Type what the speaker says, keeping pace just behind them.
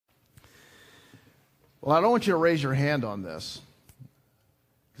Well, I don't want you to raise your hand on this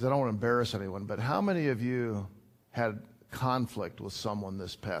because I don't want to embarrass anyone, but how many of you had conflict with someone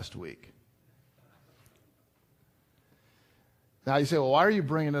this past week? Now you say, well, why are you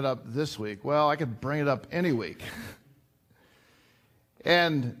bringing it up this week? Well, I could bring it up any week.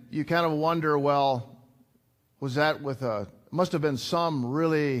 And you kind of wonder, well, was that must have been some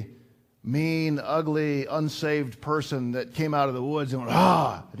really mean, ugly, unsaved person that came out of the woods and went,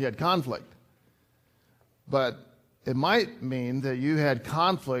 and you had conflict. But it might mean that you had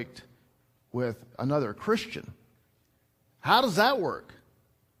conflict with another Christian. How does that work?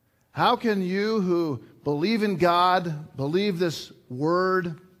 How can you who believe in God, believe this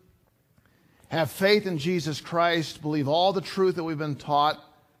word, have faith in Jesus Christ, believe all the truth that we've been taught,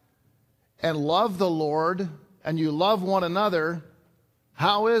 and love the Lord, and you love one another,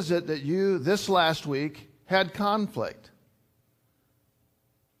 how is it that you, this last week, had conflict?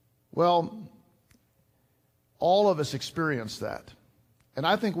 Well, all of us experience that. And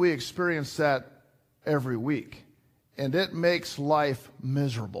I think we experience that every week. And it makes life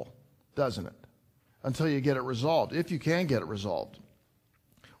miserable, doesn't it? Until you get it resolved, if you can get it resolved.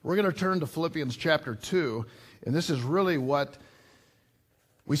 We're going to turn to Philippians chapter 2, and this is really what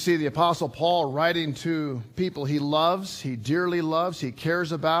we see the Apostle Paul writing to people he loves, he dearly loves, he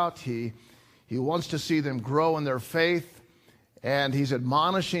cares about, he wants to see them grow in their faith, and he's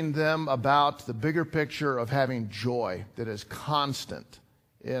admonishing them about the bigger picture of having joy that is constant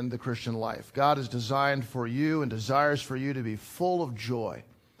in the Christian life. God is designed for you and desires for you to be full of joy.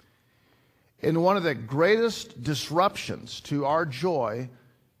 And one of the greatest disruptions to our joy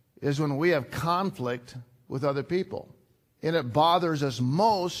is when we have conflict with other people. And it bothers us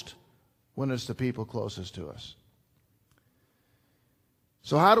most when it's the people closest to us.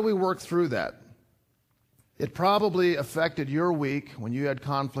 So how do we work through that? It probably affected your week when you had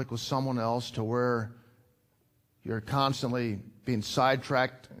conflict with someone else to where you're constantly being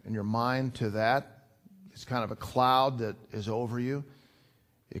sidetracked in your mind to that. It's kind of a cloud that is over you.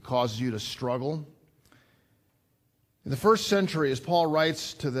 It causes you to struggle. In the first century, as Paul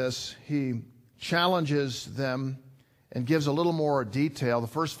writes to this, he challenges them and gives a little more detail. The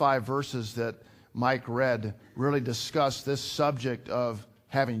first 5 verses that Mike read really discuss this subject of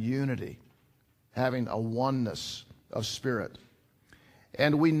having unity, having a oneness of spirit.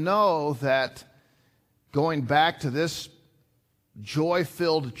 And we know that going back to this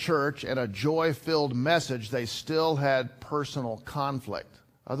joy-filled church and a joy-filled message, they still had personal conflict.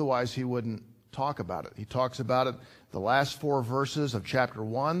 Otherwise, he wouldn't talk about it. He talks about it the last 4 verses of chapter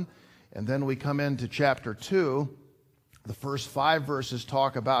 1, and then we come into chapter 2. The first 5 verses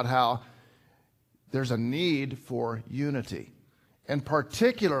talk about how there's a need for unity. And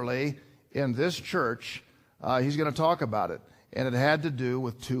particularly in this church, he's going to talk about it. And it had to do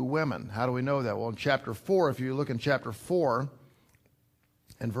with 2 women. How do we know that? Well, in chapter 4, if you look in chapter 4,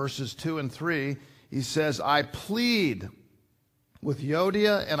 in verses 2 and 3, he says, I plead with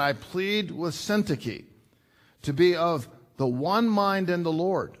Euodia and I plead with Syntyche to be of the one mind in the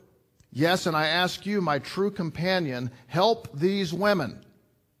Lord. Yes, and I ask you, my true companion, help these women,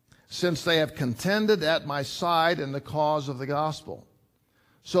 since they have contended at my side in the cause of the gospel.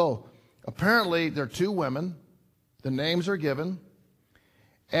 So, apparently, there are 2 women. The names are given.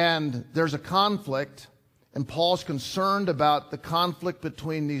 And there's a conflict. And Paul's concerned about the conflict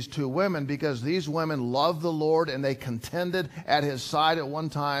between these 2 women because these women love the Lord and they contended at his side at one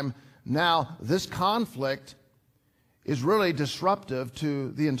time. Now, this conflict is really disruptive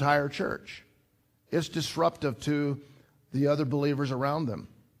to the entire church. It's disruptive to the other believers around them.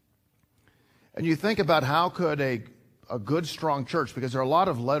 And you think about how could a good, strong church, because there are a lot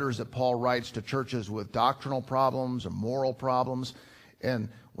of letters that Paul writes to churches with doctrinal problems or moral problems, and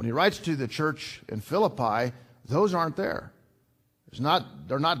when he writes to the church in Philippi, those aren't there.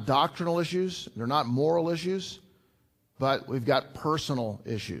 They're not doctrinal issues, they're not moral issues, but we've got personal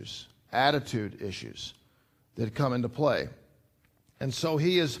issues, attitude issues that come into play. And so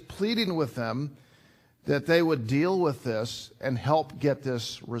he is pleading with them that they would deal with this and help get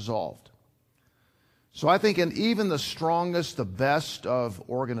this resolved. So I think in even the strongest, the best of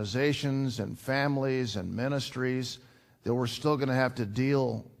organizations and families and ministries, that we're still going to have to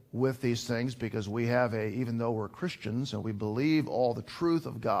deal with these things because we have even though we're Christians and we believe all the truth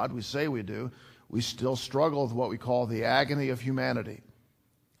of God, we say we do, we still struggle with what we call the agony of humanity.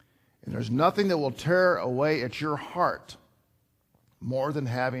 And there's nothing that will tear away at your heart more than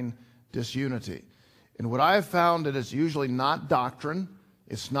having disunity. And what I have found that it's usually not doctrine.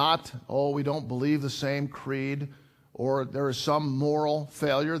 It's not, we don't believe the same creed, or there is some moral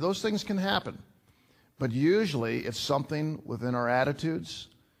failure. Those things can happen. But usually it's something within our attitudes,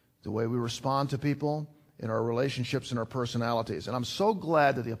 the way we respond to people, in our relationships and our personalities. And I'm so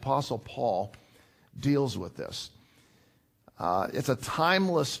glad that the Apostle Paul deals with this. It's a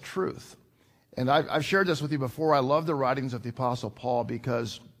timeless truth. And I've shared this with you before. I love the writings of the Apostle Paul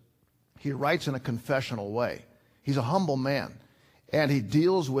because he writes in a confessional way. He's a humble man, and he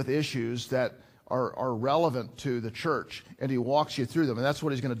deals with issues that are relevant to the church, and he walks you through them, and that's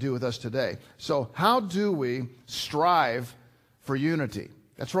what he's going to do with us today. So how do we strive for unity?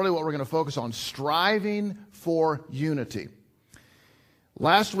 That's really what we're going to focus on, striving for unity.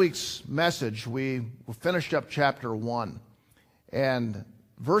 Last week's message, we finished up chapter 1, and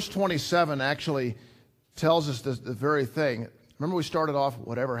verse 27 actually tells us the very thing. Remember we started off,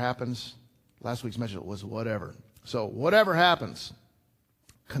 whatever happens? Last week's message was whatever. So whatever happens,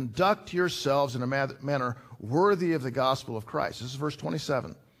 conduct yourselves in a manner worthy of the gospel of Christ. This is verse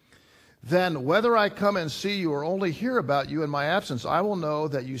 27. Then, whether I come and see you or only hear about you in my absence, I will know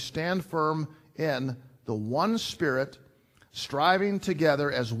that you stand firm in the one Spirit, striving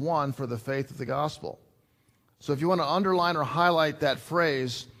together as one for the faith of the gospel. So if you want to underline or highlight that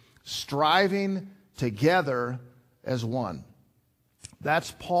phrase, striving together as one.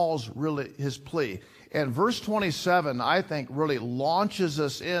 That's Paul's really his plea. And verse 27, I think, really launches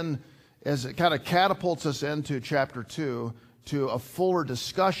us in, as it kind of catapults us into chapter 2, to a fuller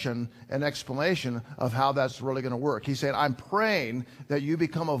discussion and explanation of how that's really going to work. He's saying, I'm praying that you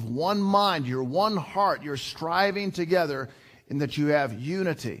become of one mind, you're one heart, you're striving together, and that you have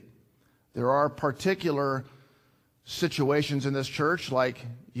unity. There are particular situations in this church like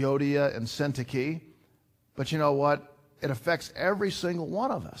Euodia and Syntyche, but you know what? It affects every single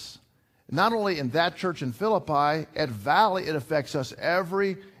one of us. Not only in that church in Philippi, at Valley, it affects us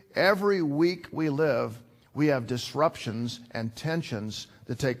every week we live. We have disruptions and tensions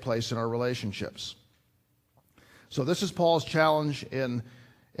that take place in our relationships. So this is Paul's challenge in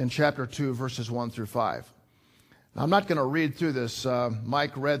chapter 2, verses 1 through 5. Now, I'm not going to read through this.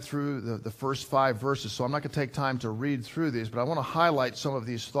 Mike read through the first 5 verses, so I'm not going to take time to read through these, but I want to highlight some of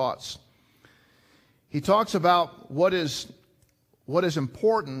these thoughts. He talks about what is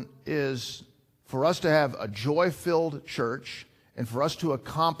important is for us to have a joy-filled church, and for us to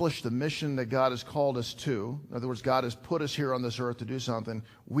accomplish the mission that God has called us to. In other words, God has put us here on this earth to do something.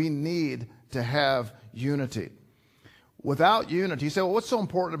 We need to have unity. Without unity, you say, well, what's so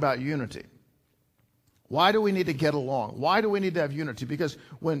important about unity? Why do we need to get along? Why do we need to have unity? Because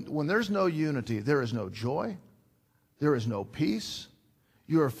when there's no unity, there is no joy, there is no peace.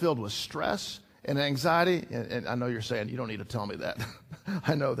 You are filled with stress and anxiety. And I know you're saying, you don't need to tell me that.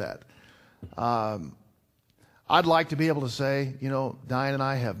 I know that. I'd like to be able to say, you know, Diane and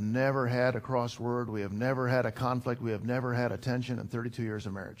I have never had a crossword. We have never had a conflict. We have never had a tension in 32 years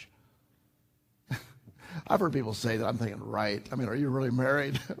of marriage. I've heard people say that. I'm thinking, right. I mean, are you really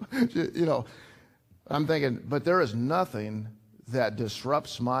married? You know, I'm thinking, but there is nothing that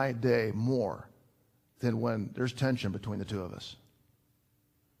disrupts my day more than when there's tension between the two of us.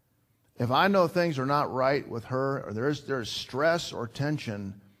 If I know things are not right with her, or there's stress or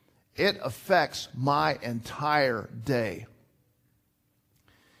tension, it affects my entire day.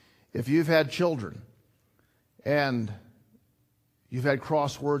 If you've had children and you've had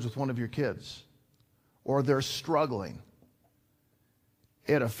crosswords with one of your kids, or they're struggling,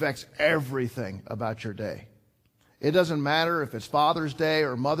 it affects everything about your day. It doesn't matter if it's Father's Day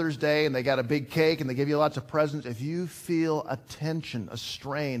or Mother's Day and they got a big cake and they give you lots of presents. If you feel a tension, a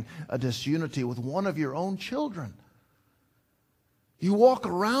strain, a disunity with one of your own children, you walk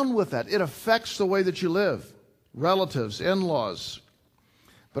around with that. It affects the way that you live. Relatives, in-laws.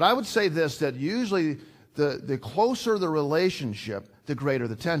 But I would say this, that usually the closer the relationship, the greater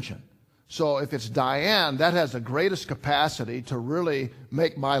the tension. So if it's Diane, that has the greatest capacity to really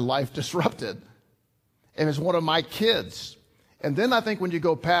make my life disrupted. If it's one of my kids. And then I think when you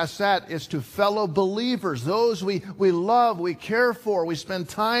go past that, it's to fellow believers, those we love, we care for, we spend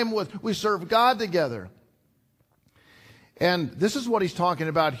time with, we serve God together. And this is what he's talking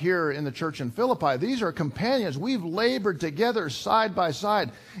about here in the church in Philippi. These are companions. We've labored together side by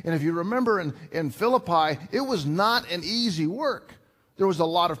side. And if you remember in Philippi, it was not an easy work. There was a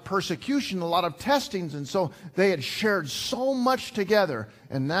lot of persecution, a lot of testings, and so they had shared so much together.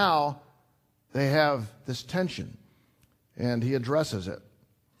 And now they have this tension, and he addresses it.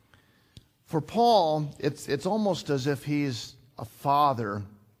 For Paul, it's almost as if he's a father.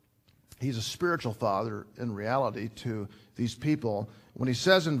 He's a spiritual father in reality to these people. When he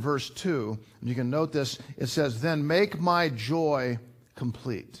says in verse 2, and you can note this, it says, then make my joy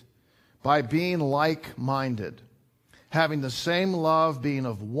complete by being like-minded, having the same love, being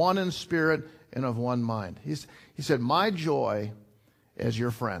of one in spirit and of one mind. He said, my joy as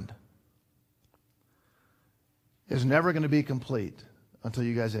your friend is never going to be complete until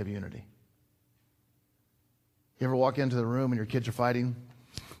you guys have unity. You ever walk into the room and your kids are fighting?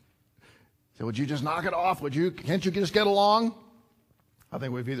 Say, would you just knock it off? Can't you just get along? I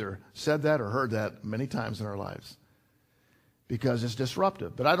think we've either said that or heard that many times in our lives because it's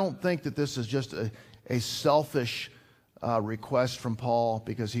disruptive. But I don't think that this is just a selfish request from Paul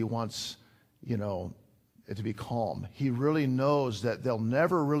because he wants, it to be calm. He really knows that they'll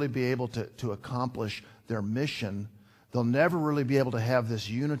never really be able to accomplish their mission. They'll never really be able to have this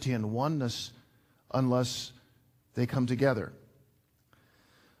unity and oneness unless they come together.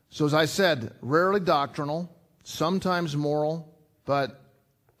 So as I said, rarely doctrinal, sometimes moral, but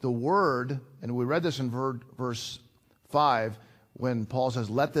the word, and we read this in verse 5, when Paul says,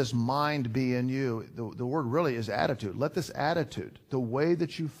 let this mind be in you, the word really is attitude. Let this attitude, the way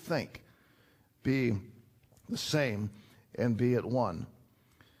that you think, be the same and be at one.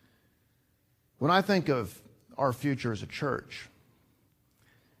 When I think of our future as a church,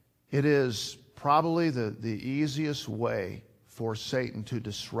 it is probably the easiest way for Satan to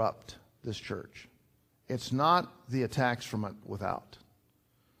disrupt this church. It's not the attacks from without.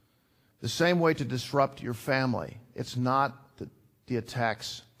 The same way to disrupt your family, it's not the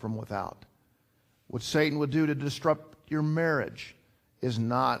attacks from without. What Satan would do to disrupt your marriage is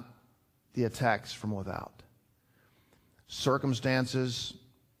not the attacks from without. Circumstances,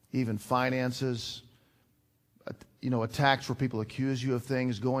 even finances, attacks where people accuse you of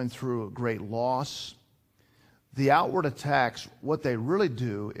things, going through a great loss. The outward attacks, what they really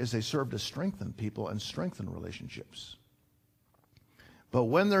do is they serve to strengthen people and strengthen relationships. But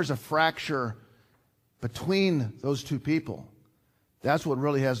when there's a fracture between those two people, that's what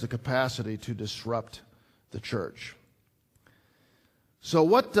really has the capacity to disrupt the church. So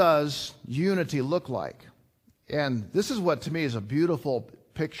what does unity look like? And this is what to me is a beautiful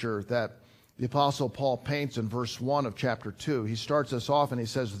picture that the Apostle Paul paints in verse 1 of chapter 2. He starts us off and he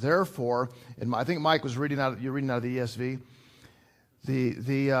says, therefore, and I think Mike was you're reading out of the ESV. The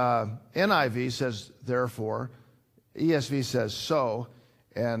NIV says, therefore. ESV says, so.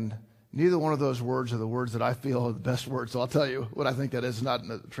 And neither one of those words are the words that I feel are the best words. So I'll tell you what I think that is, not in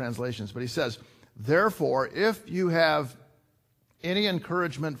the translations. But he says, therefore, if you have any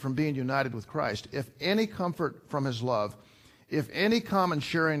encouragement from being united with Christ, if any comfort from his love, if any common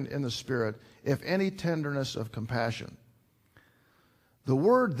sharing in the Spirit, if any tenderness of compassion. The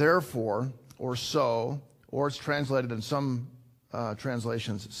word therefore, or so, or it's translated in some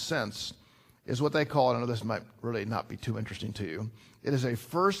translations since, is what they call it. I know this might really not be too interesting to you. It is a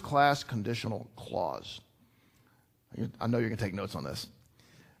first-class conditional clause. I know you're going to take notes on this.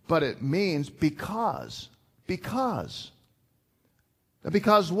 But it means because. Because.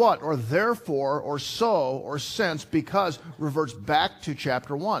 Because what? Or therefore, or so, or since, because reverts back to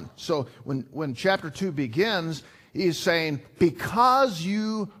chapter 1. So when chapter 2 begins, he's saying, because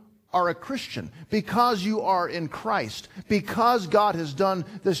you are a Christian, because you are in Christ, because God has done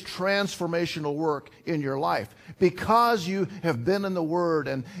this transformational work in your life, because you have been in the Word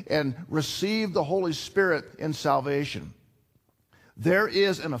and received the Holy Spirit in salvation, there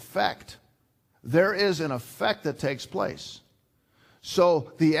is an effect. There is an effect that takes place.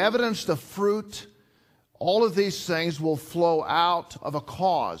 So the evidence, the fruit, all of these things will flow out of a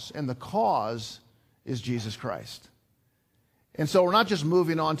cause, and the cause is Jesus Christ. And so we're not just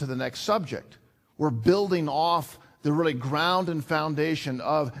moving on to the next subject. We're building off the really ground and foundation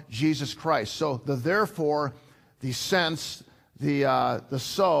of Jesus Christ. So the therefore, the sense, the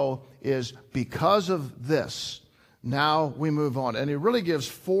so is because of this. Now we move on. And he really gives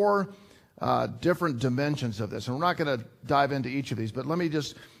four different dimensions of this. And we're not going to dive into each of these, but let me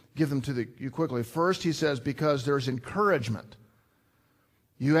just give them to you quickly. First, he says, because there's encouragement.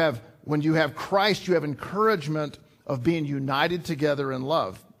 When you have Christ, you have encouragement of being united together in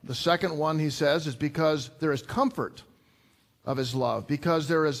love. The second one, he says, is because there is comfort of his love. Because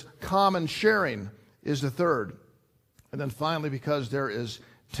there is common sharing is the third. And then finally, because there is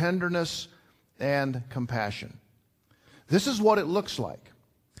tenderness and compassion. This is what it looks like.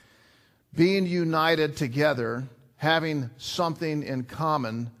 Being united together, having something in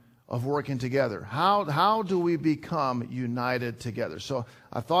common of working together. How do we become united together? So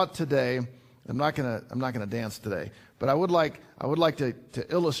I thought today, I'm not gonna dance today, but I would like to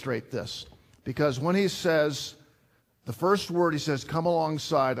illustrate this, because when he says the first word, he says, "Come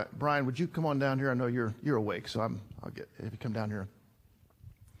alongside." Brian, would you come on down here? I know you're awake, so I'll get if you come down here.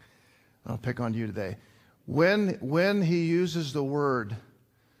 I'll pick on you today. When he uses the word,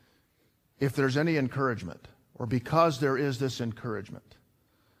 if there's any encouragement, or because there is this encouragement,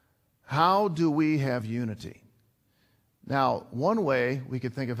 how do we have unity? Now, one way we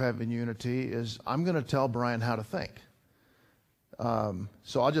could think of having unity is I'm going to tell Brian how to think.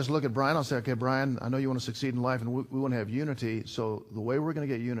 So I'll just look at Brian. I'll say, okay, Brian, I know you want to succeed in life and we want to have unity. So the way we're going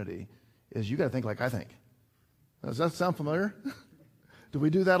to get unity is you got to think like I think. Does that sound familiar? Do we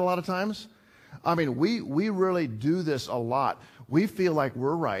do that a lot of times? I mean, we really do this a lot. We feel like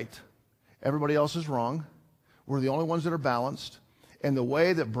we're right. Everybody else is wrong. We're the only ones that are balanced. And the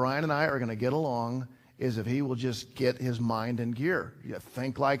way that Brian and I are going to get along is if he will just get his mind in gear. You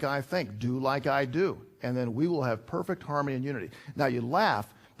think like I think, do like I do. And then we will have perfect harmony and unity. Now, you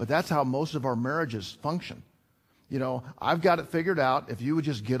laugh, but that's how most of our marriages function. You know, I've got it figured out if you would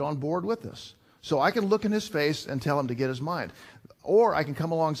just get on board with this. So I can look in his face and tell him to get his mind. Or I can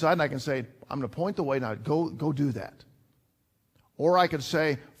come alongside and I can say, I'm going to point the way, now go do that. Or I could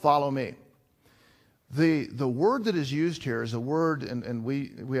say, follow me. The word that is used here is a word, and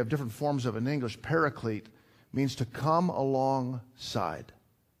we have different forms of it in English. Paraclete means to come alongside.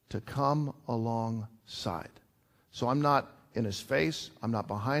 To come alongside. So I'm not in his face. I'm not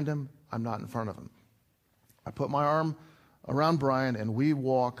behind him. I'm not in front of him. I put my arm around Brian, and we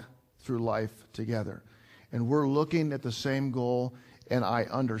walk through life together. And we're looking at the same goal, and I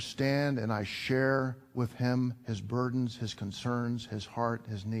understand and I share with him his burdens, his concerns, his heart,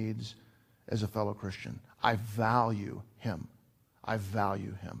 his needs as a fellow Christian. I value him. I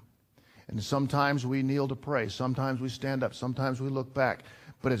value him. And sometimes we kneel to pray. Sometimes we stand up. Sometimes we look back.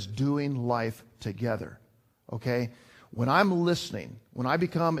 But it's doing life together. Okay? When I'm listening, when I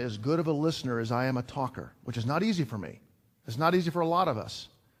become as good of a listener as I am a talker, which is not easy for me. It's not easy for a lot of us.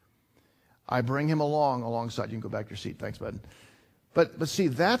 I bring him alongside. You can go back to your seat. Thanks, bud. But see,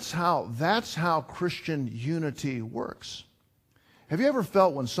 that's how Christian unity works. Have you ever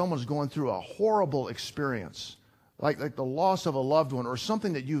felt when someone's going through a horrible experience, like the loss of a loved one or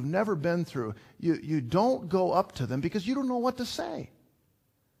something that you've never been through, you don't go up to them because you don't know what to say?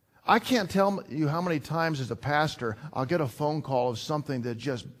 I can't tell you how many times as a pastor I'll get a phone call of something that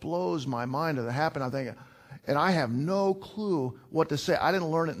just blows my mind that happened. I'm thinking, and I have no clue what to say. I didn't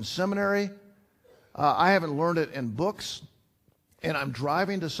learn it in seminary. I haven't learned it in books. And I'm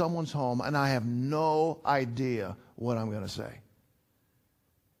driving to someone's home and I have no idea what I'm going to say.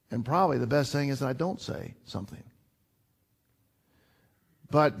 And probably the best thing is that I don't say something.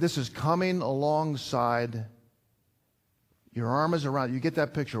 But this is coming alongside. Your arm is around. You get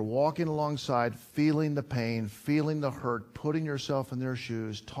that picture, walking alongside, feeling the pain, feeling the hurt, putting yourself in their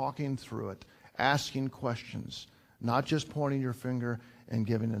shoes, talking through it, asking questions, not just pointing your finger and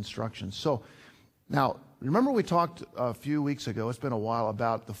giving instructions. So now, remember we talked a few weeks ago, it's been a while,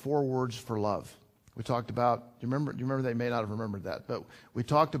 about the 4 words for love. We talked about, do you remember, they may not have remembered that, but we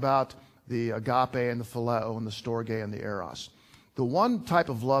talked about the agape and the phileo and the storge and the eros. The one type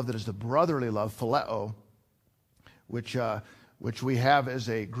of love that is the brotherly love, phileo, which we have as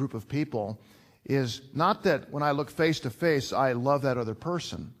a group of people, is not that when I look face to face, I love that other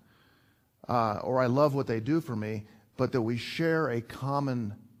person, or I love what they do for me, but that we share a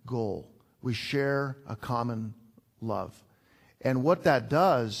common goal. We share a common love. And what that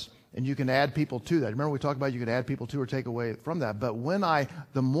does, and you can add people to that. Remember we talked about you could add people to or take away from that. But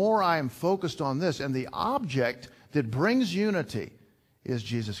the more I am focused on this, and the object that brings unity is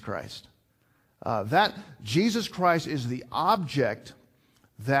Jesus Christ. That Jesus Christ is the object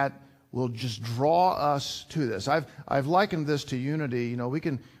that will just draw us to this. I've likened this to unity. You know, we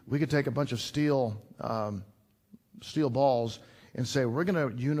could take a bunch of steel balls and say we're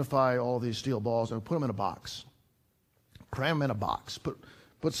going to unify all these steel balls and put them in a box, cram them in a box,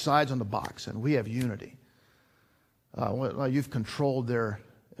 put sides on the box, and we have unity. Well, you've controlled their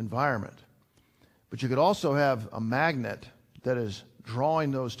environment, but you could also have a magnet that is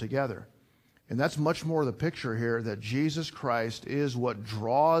drawing those together. And that's much more the picture here, that Jesus Christ is what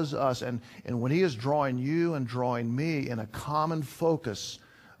draws us. And when he is drawing you and drawing me in a common focus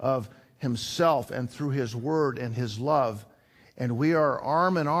of himself and through his word and his love, and we are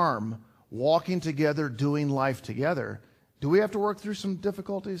arm in arm walking together, doing life together, do we have to work through some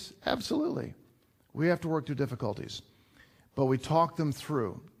difficulties? Absolutely. We have to work through difficulties. But we talk them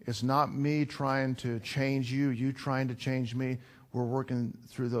through. It's not me trying to change you, you trying to change me. We're working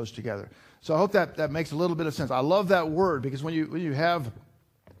through those together. So I hope that makes a little bit of sense. I love that word because when you have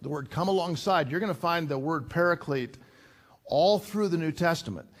the word come alongside, you're going to find the word paraclete all through the New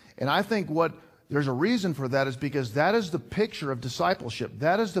Testament. And I think there's a reason for that is because that is the picture of discipleship.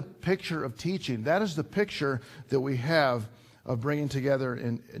 That is the picture of teaching. That is the picture that we have of bringing together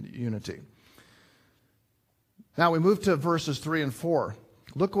in unity. Now we move to verses 3 and 4.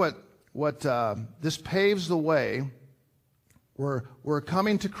 Look what this paves the way. We're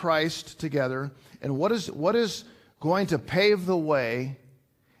coming to Christ together, and what is going to pave the way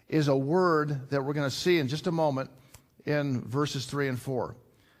is a word that we're going to see in just a moment in verses 3 and 4.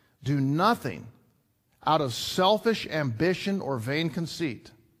 Do nothing out of selfish ambition or vain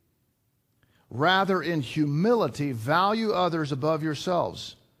conceit. Rather, in humility, value others above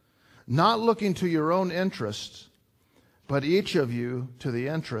yourselves, not looking to your own interests, but each of you to the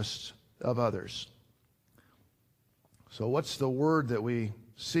interests of others. So what's the word that we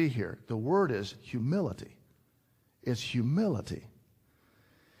see here? The word is humility. It's humility.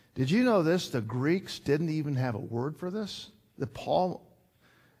 Did you know this? The Greeks didn't even have a word for this. That Paul,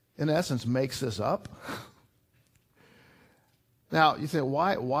 in essence, makes this up. Now, you think,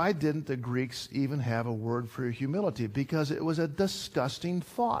 why didn't the Greeks even have a word for humility? Because it was a disgusting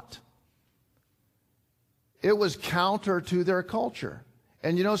thought. It was counter to their culture.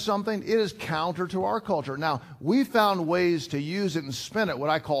 And you know something? It is counter to our culture. Now, we found ways to use it and spin it, what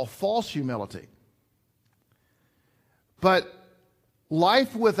I call false humility. But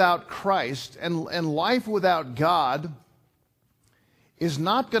life without Christ and life without God is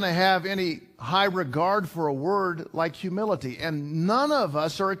not going to have any high regard for a word like humility. And none of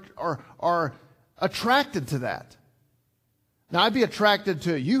us are attracted to that. Now, I'd be attracted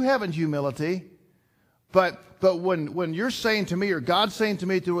to you having humility, but when you're saying to me, or God's saying to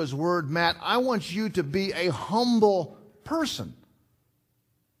me through His Word, Matt, I want you to be a humble person.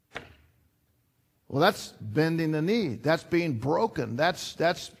 Well, that's bending the knee. That's being broken. That's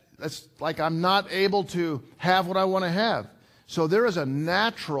like I'm not able to have what I want to have. So there is a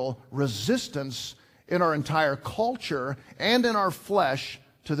natural resistance in our entire culture and in our flesh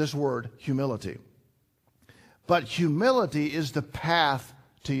to this word, humility. But humility is the path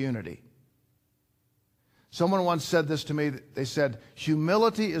to unity. Someone once said this to me. They said,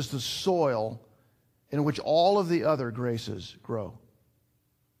 humility is the soil in which all of the other graces grow.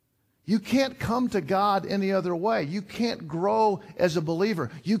 You can't come to God any other way. You can't grow as a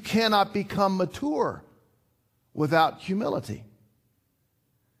believer. You cannot become mature without humility.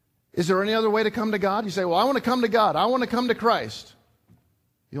 Is there any other way to come to God? You say, well, I want to come to God. I want to come to Christ.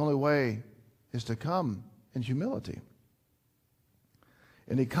 The only way is to come in humility.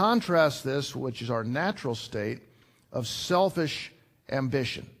 And he contrasts this, which is our natural state, of selfish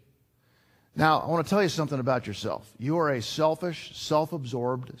ambition. Now, I want to tell you something about yourself. You are a selfish,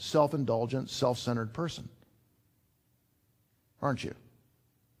 self-absorbed, self-indulgent, self-centered person. Aren't you?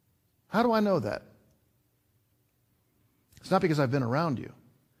 How do I know that? It's not because I've been around you.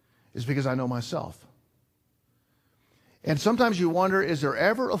 It's because I know myself. And sometimes you wonder, is there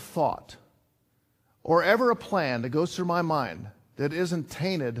ever a thought or ever a plan that goes through my mind that isn't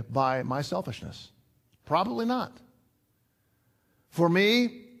tainted by my selfishness? Probably not. For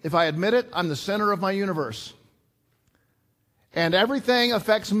me, if I admit it, I'm the center of my universe. And everything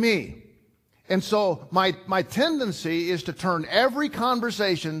affects me. And so my tendency is to turn every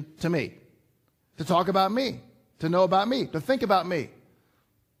conversation to me, to talk about me, to know about me, to think about me.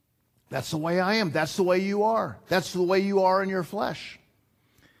 That's the way I am. That's the way you are. That's the way you are in your flesh.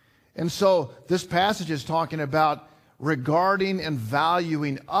 And so this passage is talking about regarding and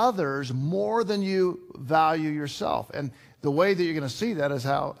valuing others more than you value yourself. And the way that you're going to see that is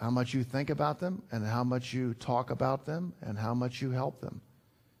how much you think about them and how much you talk about them and how much you help them.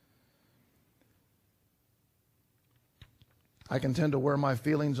 I can tend to wear my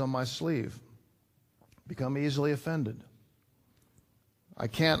feelings on my sleeve, become easily offended. I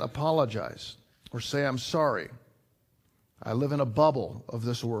can't apologize or say I'm sorry. I live in a bubble of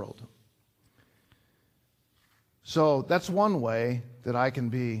this world. So that's one way that I can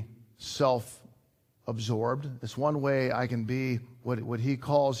be self-absorbed. It's one way I can be what he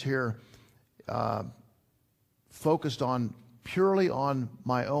calls here focused on purely on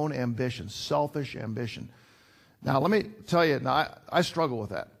my own ambition, selfish ambition. Now, let me tell you, now I struggle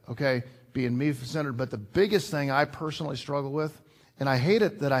with that, okay, being me-centered. But the biggest thing I personally struggle with, and I hate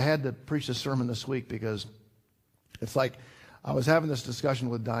it that I had to preach this sermon this week because it's like I was having this discussion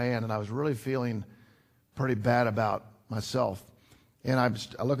with Diane, and I was really feeling pretty bad about myself. And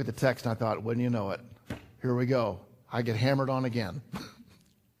I look at the text, and I thought, wouldn't you know it? Here we go. I get hammered on again.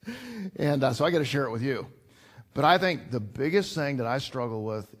 And so I got to share it with you. But I think the biggest thing that I struggle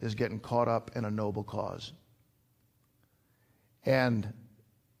with is getting caught up in a noble cause. And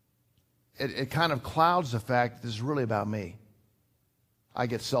it kind of clouds the fact that this is really about me. I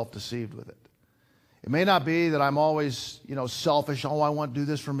get self-deceived with it. It may not be that I'm always, selfish. Oh, I want to do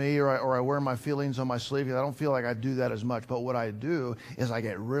this for me, or I wear my feelings on my sleeve. I don't feel like I do that as much. But what I do is I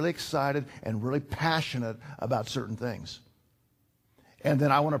get really excited and really passionate about certain things. And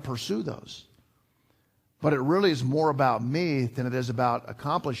then I want to pursue those. But it really is more about me than it is about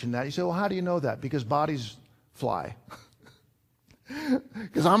accomplishing that. You say, well, how do you know that? Because bodies fly.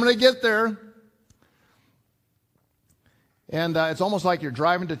 Because I'm going to get there. And it's almost like you're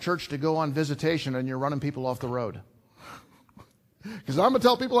driving to church to go on visitation and you're running people off the road. Because I'm going to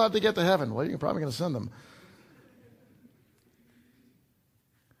tell people how to get to heaven. Well, you're probably going to send them.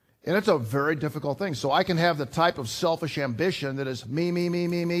 And it's a very difficult thing. So I can have the type of selfish ambition that is me, me, me,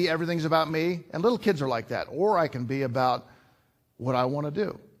 me, me, everything's about me. And little kids are like that. Or I can be about what I want to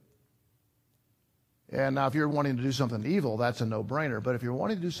do. And now if you're wanting to do something evil, that's a no-brainer. But if you're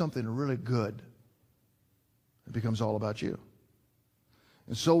wanting to do something really good, it becomes all about you.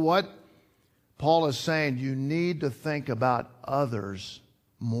 And so what Paul is saying, you need to think about others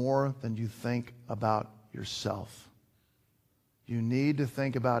more than you think about yourself. You need to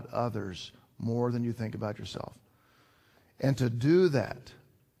think about others more than you think about yourself. And to do that,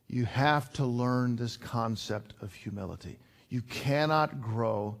 you have to learn this concept of humility. You cannot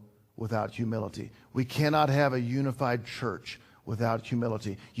grow without humility. We cannot have a unified church without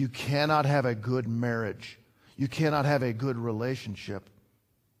humility. You cannot have a good marriage. You cannot have a good relationship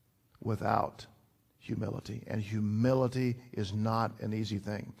without humility. And humility is not an easy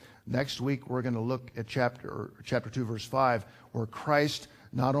thing. Next week, we're going to look at chapter 2, verse 5, where Christ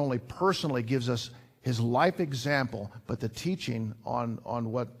not only personally gives us his life example, but the teaching on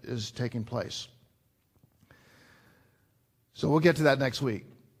what is taking place. So we'll get to that next week.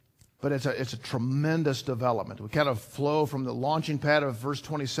 But it's a tremendous development. We kind of flow from the launching pad of verse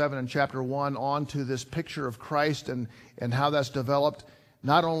 27 in chapter 1 on to this picture of Christ and how that's developed,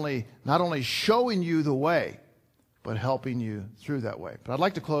 not only showing you the way, but helping you through that way. But I'd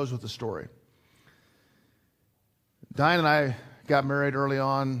like to close with a story. Diane and I got married early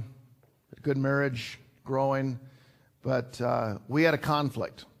on, a good marriage, growing, but we had a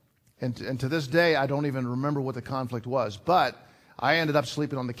conflict. And to this day, I don't even remember what the conflict was, but I ended up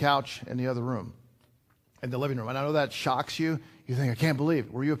sleeping on the couch in the other room, in the living room. And I know that shocks you. You think, I can't believe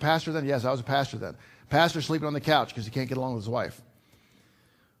it. Were you a pastor then? Yes, I was a pastor then. Pastor sleeping on the couch because he can't get along with his wife.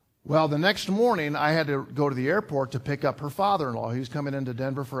 Well, the next morning, I had to go to the airport to pick up her father-in-law. He was coming into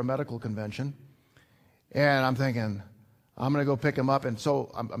Denver for a medical convention. And I'm thinking, I'm going to go pick him up. And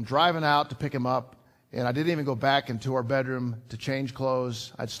so I'm driving out to pick him up. And I didn't even go back into our bedroom to change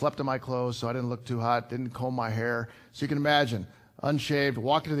clothes. I'd slept in my clothes, so I didn't look too hot, didn't comb my hair. So you can imagine, unshaved,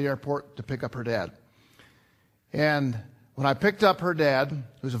 walking to the airport to pick up her dad. And when I picked up her dad,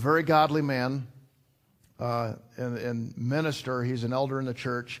 who's a very godly man, and minister, he's an elder in the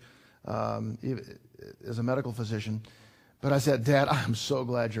church, as a medical physician. But I said, Dad, I'm so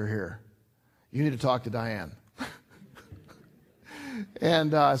glad you're here. You need to talk to Diane.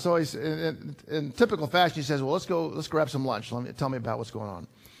 And so he's, in typical fashion, he says, well, let's grab some lunch. Tell me about what's going on.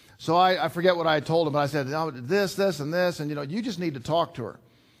 So I forget what I told him, but I said, no, this, and this, and you just need to talk to her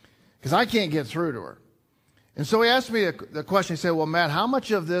because I can't get through to her. And so he asked me the question. He said, well, Matt, how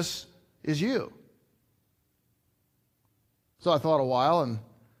much of this is you? So I thought a while and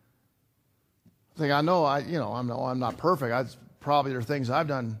I think I'm not perfect. Probably there are things I've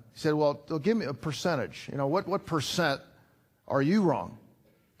done. He said, well, give me a percentage. What percent are you wrong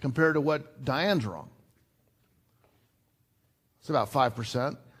compared to what Diane's wrong? It's about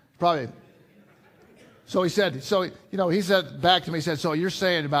 5%. Probably. So he said back to me, he said, so you're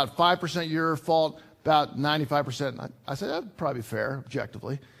saying about 5% your fault, about 95%. I said, that'd probably be fair,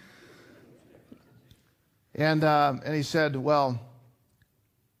 objectively. And he said, well,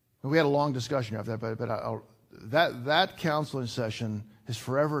 we had a long discussion after that, but that counseling session has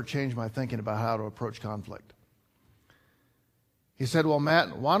forever changed my thinking about how to approach conflict. He said, well,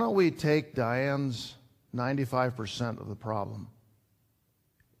 Matt, why don't we take Diane's 95% of the problem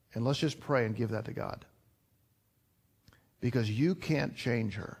and let's just pray and give that to God. Because you can't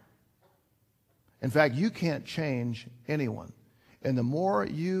change her. In fact, you can't change anyone. And the more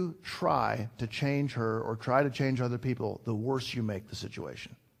you try to change her or try to change other people, the worse you make the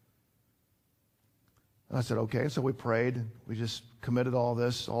situation. And I said, okay. So we prayed. We just committed all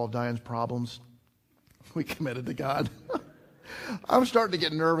this, all of Diane's problems. We committed to God. I'm starting to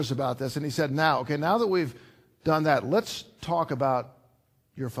get nervous about this. And he said, now that we've done that, let's talk about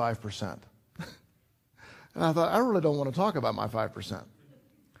your 5%. And I thought, I really don't want to talk about my 5%.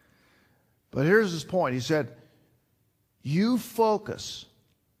 But here's his point. He said, you focus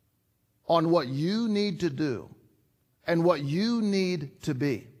on what you need to do and what you need to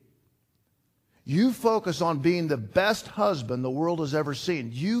be. You focus on being the best husband the world has ever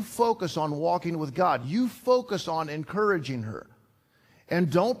seen. You focus on walking with God. You focus on encouraging her. And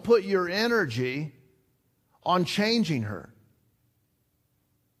don't put your energy on changing her.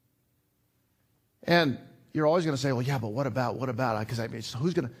 And you're always going to say, well, yeah, but what about? Because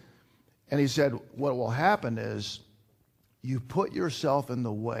who's going to... And he said, what will happen is you put yourself in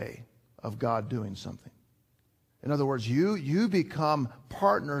the way of God doing something. In other words, you become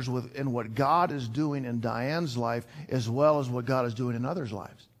partners in what God is doing in Diane's life as well as what God is doing in others'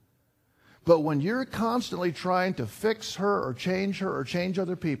 lives. But when you're constantly trying to fix her or change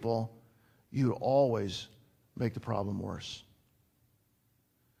other people, you always make the problem worse.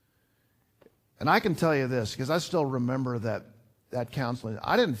 And I can tell you this, because I still remember that counseling.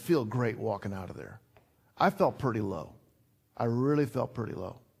 I didn't feel great walking out of there. I felt pretty low. I really felt pretty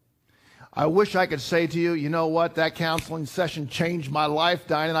low. I wish I could say to you, you know what, that counseling session changed my life,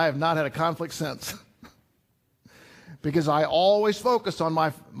 Diane, and I have not had a conflict since. Because I always focus on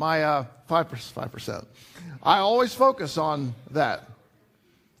my 5%. I always focus on that.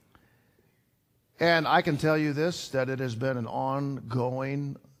 And I can tell you this, that it has been an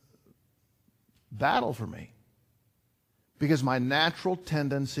ongoing battle for me. Because my natural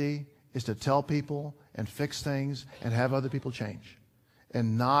tendency is to tell people and fix things and have other people change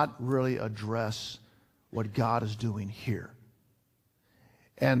and not really address what God is doing here.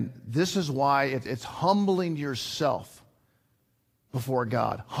 And this is why it's humbling yourself before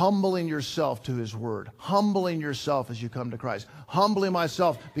God, humbling yourself to His Word, humbling yourself as you come to Christ, humbling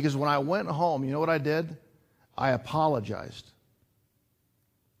myself, because when I went home, you know what I did? I apologized.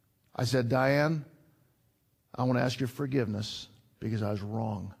 I said, Diane, I want to ask your forgiveness because I was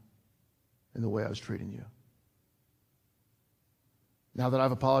wrong in the way I was treating you. Now that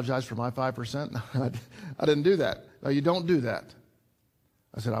I've apologized for my 5%, I didn't do that. No, you don't do that.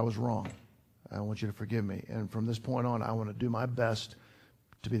 I said, I was wrong. I want you to forgive me. And from this point on, I want to do my best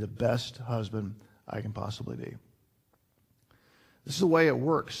to be the best husband I can possibly be. This is the way it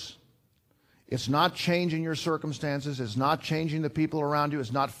works. It's not changing your circumstances. It's not changing the people around you.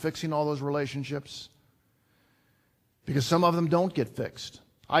 It's not fixing all those relationships. Because some of them don't get fixed.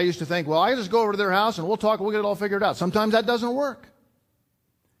 I used to think, well, I just go over to their house and we'll talk, we'll get it all figured out. Sometimes that doesn't work.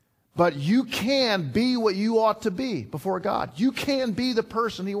 But you can be what you ought to be before God. You can be the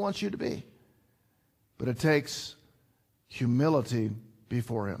person He wants you to be. But it takes humility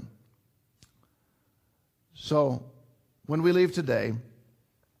before Him. So, when we leave today,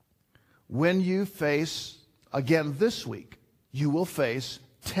 when you face, again this week, you will face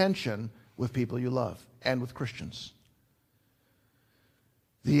tension with people you love and with Christians.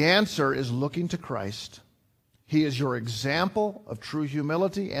 The answer is looking to Christ. He is your example of true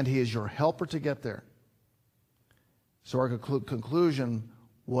humility, and He is your helper to get there. So our conclusion,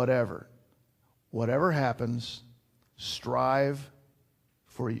 whatever happens, strive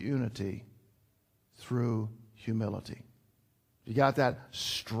for unity through humility. You got that?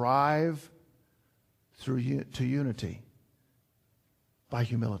 Strive to unity by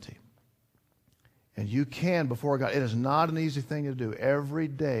humility. And you can before God. It is not an easy thing to do. Every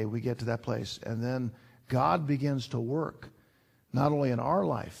day we get to that place. And then God begins to work, not only in our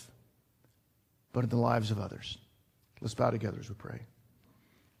life, but in the lives of others. Let's bow together as we pray.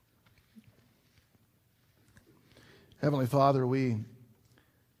 Heavenly Father, we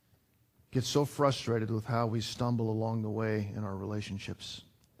get so frustrated with how we stumble along the way in our relationships.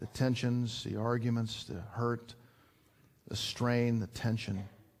 The tensions, the arguments, the hurt, the strain, the tension.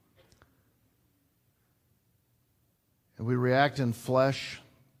 And we react in flesh,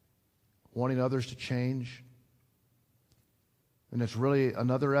 wanting others to change. And it's really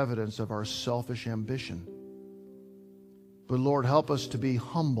another evidence of our selfish ambition. But Lord, help us to be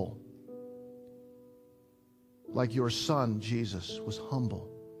humble. Like your Son, Jesus, was humble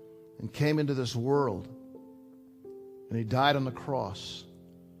and came into this world. And He died on the cross.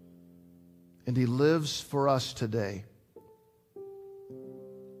 And He lives for us today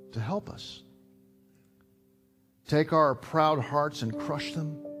to help us. Take our proud hearts and crush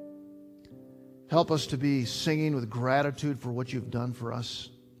them. Help us to be singing with gratitude for what you've done for us.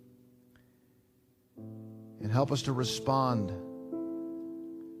 And help us to respond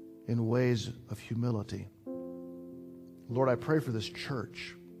in ways of humility. Lord, I pray for this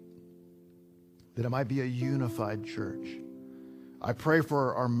church, that it might be a unified church. I pray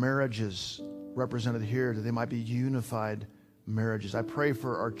for our marriages represented here, that they might be unified marriages. I pray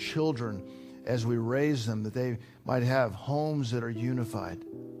for our children as we raise them, that they might have homes that are unified.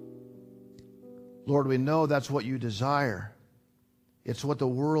 Lord, we know that's what you desire. It's what the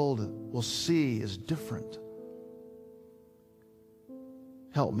world will see is different.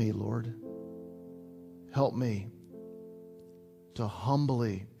 Help me, Lord. Help me to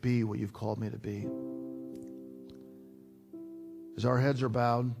humbly be what you've called me to be. As our heads are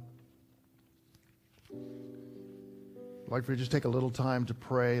bowed, I'd like for you to just take a little time to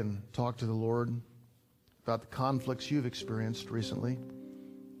pray and talk to the Lord about the conflicts you've experienced recently.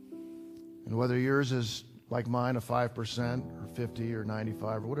 And whether yours is like mine, a 5% or 50 or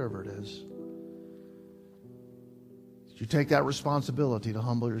 95 or whatever it is, you take that responsibility to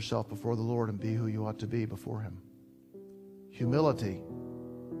humble yourself before the Lord and be who you ought to be before Him. Humility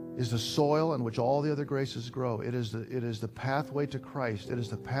is the soil in which all the other graces grow. It is the pathway to Christ. It is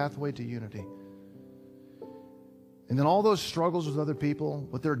the pathway to unity. And then all those struggles with other people,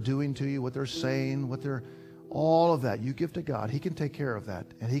 what they're doing to you, what they're saying, all of that, you give to God. He can take care of that.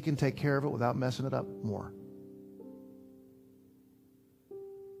 And He can take care of it without messing it up more.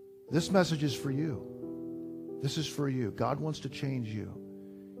 This message is for you. This is for you. God wants to change you.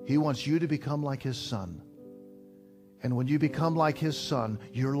 He wants you to become like His Son. And when you become like His Son,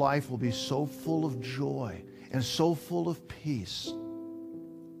 your life will be so full of joy and so full of peace.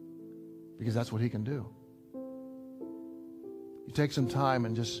 Because that's what He can do. You take some time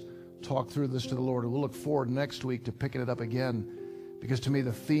and just talk through this to the Lord. And we'll look forward next week to picking it up again. Because to me,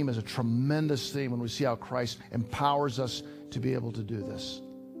 the theme is a tremendous theme when we see how Christ empowers us to be able to do this.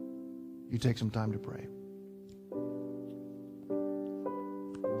 You take some time to pray.